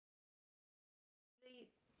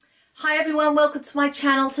Hi everyone, welcome to my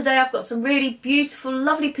channel. Today I've got some really beautiful,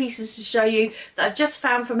 lovely pieces to show you that I've just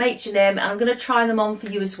found from H&M, and I'm going to try them on for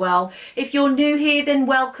you as well. If you're new here, then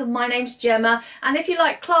welcome. My name's Gemma, and if you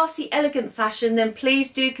like classy, elegant fashion, then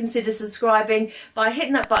please do consider subscribing by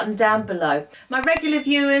hitting that button down below. My regular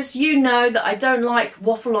viewers, you know that I don't like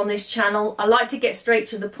waffle on this channel. I like to get straight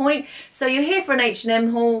to the point. So you're here for an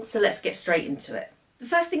H&M haul, so let's get straight into it. The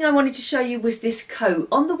first thing I wanted to show you was this coat.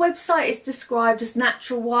 On the website it's described as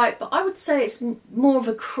natural white, but I would say it's more of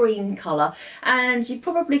a cream colour, and you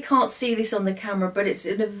probably can't see this on the camera, but it's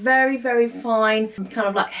in a very, very fine kind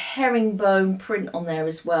of like herringbone print on there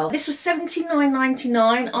as well. This was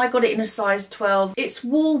 $79.99. I got it in a size 12. It's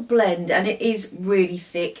wool blend and it is really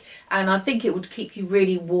thick, and I think it would keep you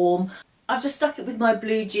really warm. I've just stuck it with my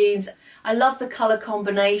blue jeans. I love the colour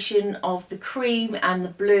combination of the cream and the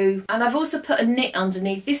blue, and I've also put a knit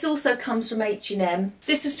underneath. This also comes from H&M.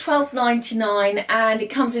 This is $12.99 and it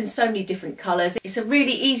comes in so many different colours. It's a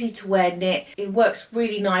really easy to wear knit. It works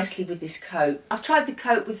really nicely with this coat. I've tried the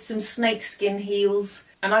coat with some snakeskin heels,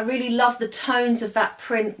 and I really love the tones of that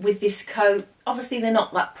print with this coat. Obviously they're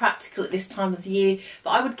not that practical at this time of the year,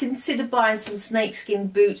 but I would consider buying some snakeskin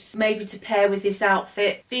boots maybe to pair with this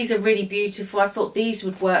outfit. These are really beautiful. I thought these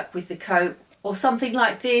would work with the coat, or something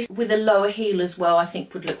like this with a lower heel as well. I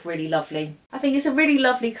think would look really lovely. I think it's a really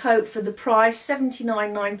lovely coat for the price,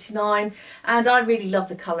 $79.99, and I really love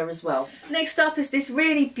the colour as well. Next up is this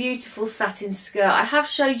really beautiful satin skirt. I have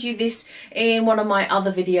showed you this in one of my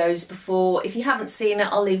other videos before. If you haven't seen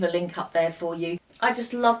it, I'll leave a link up there for you. I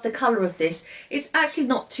just love the colour of this. It's actually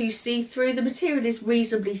not too see-through. The material is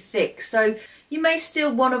reasonably thick, so you may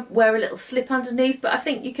still want to wear a little slip underneath, but I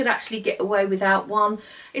think you could actually get away without one.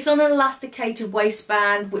 It's on an elasticated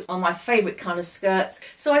waistband, which are my favourite kind of skirts.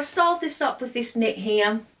 So I've styled this up with this knit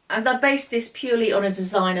here, and I based this purely on a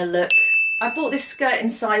designer look. I bought this skirt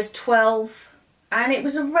in size 12. And it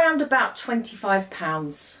was around about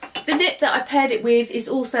 £25. The knit that I paired it with is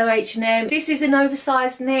also H&M. This is an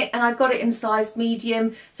oversized knit, and I got it in size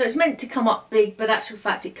medium, so it's meant to come up big, but actual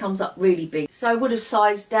fact it comes up really big. So I would have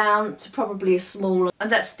sized down to probably a small,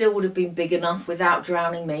 and that still would have been big enough without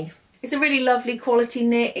drowning me. It's a really lovely quality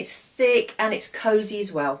knit. It's thick and it's cozy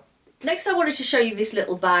as well. Next I wanted to show you this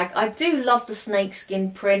little bag. I do love the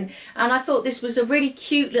snakeskin print, and I thought this was a really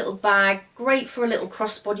cute little bag, great for a little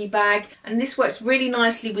crossbody bag, and this works really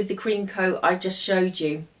nicely with the cream coat I just showed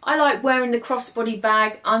you. I like wearing the crossbody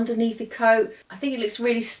bag underneath the coat. I think it looks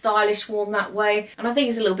really stylish worn that way, and I think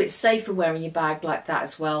it's a little bit safer wearing your bag like that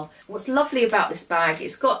as well. What's lovely about this bag,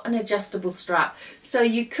 it's got an adjustable strap, so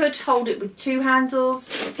you could hold it with two handles.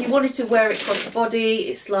 If you wanted to wear it crossbody,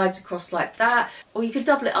 it slides across like that, or you could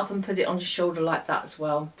double it up and put it on your shoulder like that as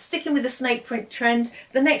well. Sticking with the snake print trend,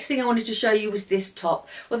 the next thing I wanted to show you was this top.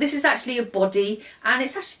 Well, this is actually a body, and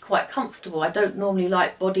it's actually quite comfortable. I don't normally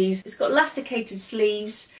like bodies. It's got elasticated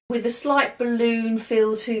sleeves with a slight balloon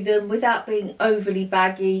feel to them without being overly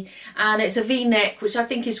baggy, and it's a V-neck, which I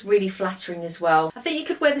think is really flattering as well. I think you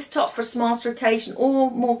could wear this top for a smarter occasion or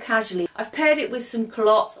more casually. I've paired it with some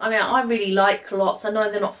culottes. I mean, I really like culottes. I know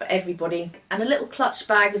they're not for everybody, and a little clutch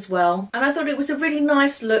bag as well, and I thought it was a really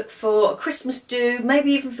nice look for a Christmas do,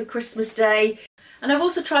 maybe even for Christmas Day. And I've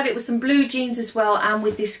also tried it with some blue jeans as well, and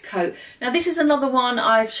with this coat. Now this is another one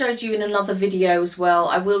I've showed you in another video as well.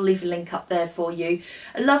 I will leave a link up there for you.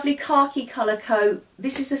 A lovely khaki colour coat.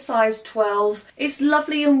 This is a size 12. It's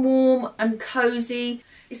lovely and warm and cosy.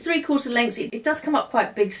 It's 3/4 length. It does come up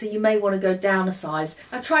quite big, so you may want to go down a size.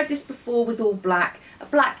 I've tried this before with all black. A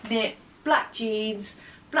black knit, black jeans,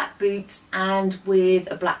 black boots, and with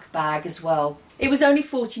a black bag as well. It was only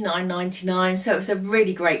 $49.99, so it was a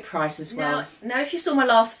really great price as well. Now if you saw my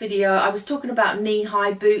last video, I was talking about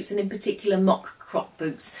knee-high boots, and in particular mock croc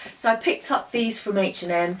boots. So I picked up these from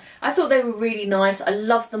H&M. I thought they were really nice. I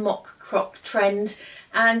love the mock croc trend,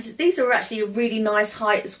 and these are actually a really nice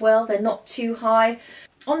height as well. They're not too high.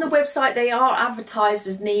 On the website they are advertised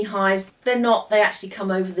as knee highs. They're not, they actually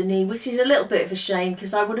come over the knee, which is a little bit of a shame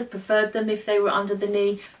because I would have preferred them if they were under the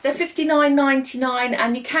knee. They're $59.99,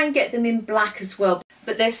 and you can get them in black as well,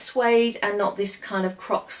 but they're suede and not this kind of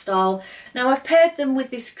croc style. Now I've paired them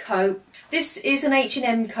with this coat. This is an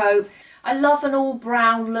H&M coat. I love an all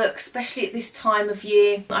brown look, especially at this time of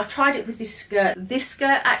year. I've tried it with this skirt. This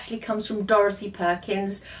skirt actually comes from Dorothy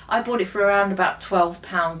Perkins. I bought it for around about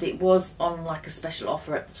 £12. It was on like a special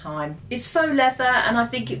offer at the time. It's faux leather, and I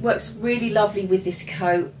think it works really lovely with this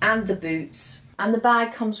coat and the boots. And the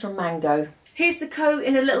bag comes from Mango. Here's the coat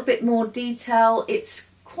in a little bit more detail.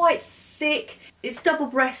 It's quite thick. It's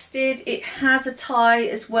double-breasted, it has a tie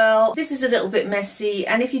as well. This is a little bit messy,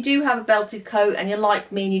 and if you do have a belted coat and you're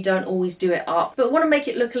like me and you don't always do it up but want to make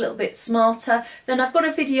it look a little bit smarter, then I've got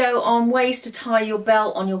a video on ways to tie your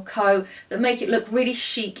belt on your coat that make it look really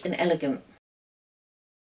chic and elegant.